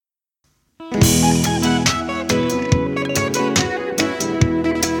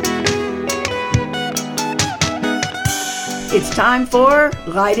It's time for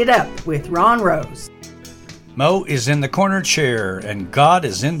Light It Up with Ron Rose. Mo is in the corner chair and God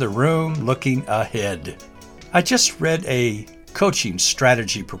is in the room looking ahead. I just read a coaching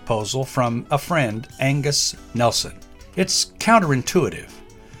strategy proposal from a friend, Angus Nelson. It's counterintuitive,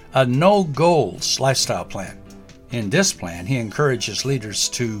 a no-goals lifestyle plan. In this plan, he encourages leaders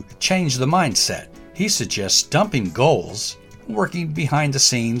to change the mindset. He suggests dumping goals, working behind the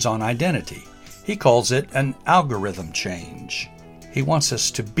scenes on identity. He calls it an algorithm change. He wants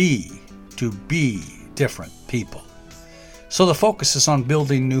us to be different people. So the focus is on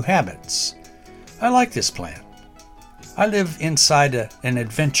building new habits. I like this plan. I live inside an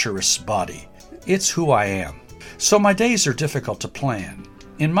adventurous body. It's who I am. So my days are difficult to plan.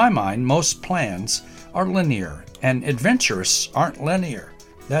 In my mind, most plans are linear, and adventurous aren't linear.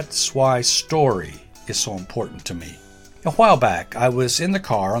 That's why story is so important to me. A while back, I was in the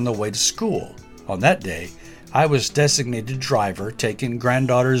car on the way to school. On that day, I was designated driver taking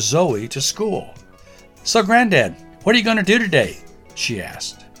granddaughter Zoe to school. "So, Granddad, what are you going to do today?" she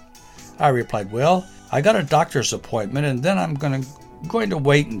asked. I replied, "Well, I got a doctor's appointment and then I'm going to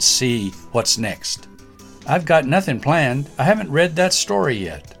wait and see what's next. I've got nothing planned. I haven't read that story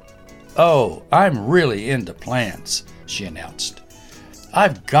yet." "Oh, I'm really into plans," she announced.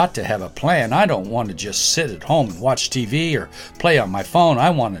 "I've got to have a plan. I don't want to just sit at home and watch TV or play on my phone. I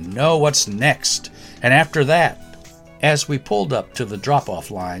want to know what's next. And after that." As we pulled up to the drop-off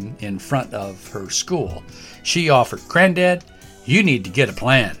line in front of her school, she offered, "Granddad, you need to get a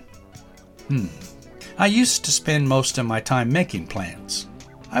plan." I used to spend most of my time making plans.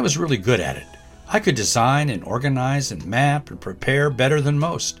 I was really good at it. I could design and organize and map and prepare better than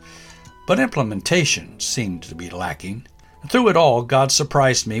most. But implementation seemed to be lacking. Through it all, God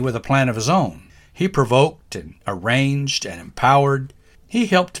surprised me with a plan of His own. He provoked and arranged and empowered. He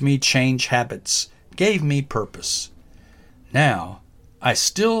helped me change habits, gave me purpose. Now, I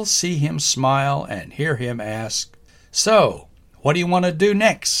still see Him smile and hear Him ask, "So, what do you want to do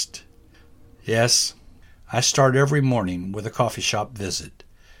next?" Yes, I start every morning with a coffee shop visit.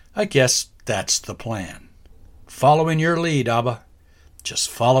 I guess that's the plan. Following your lead, Abba. Just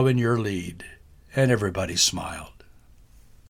following your lead. And everybody smiled.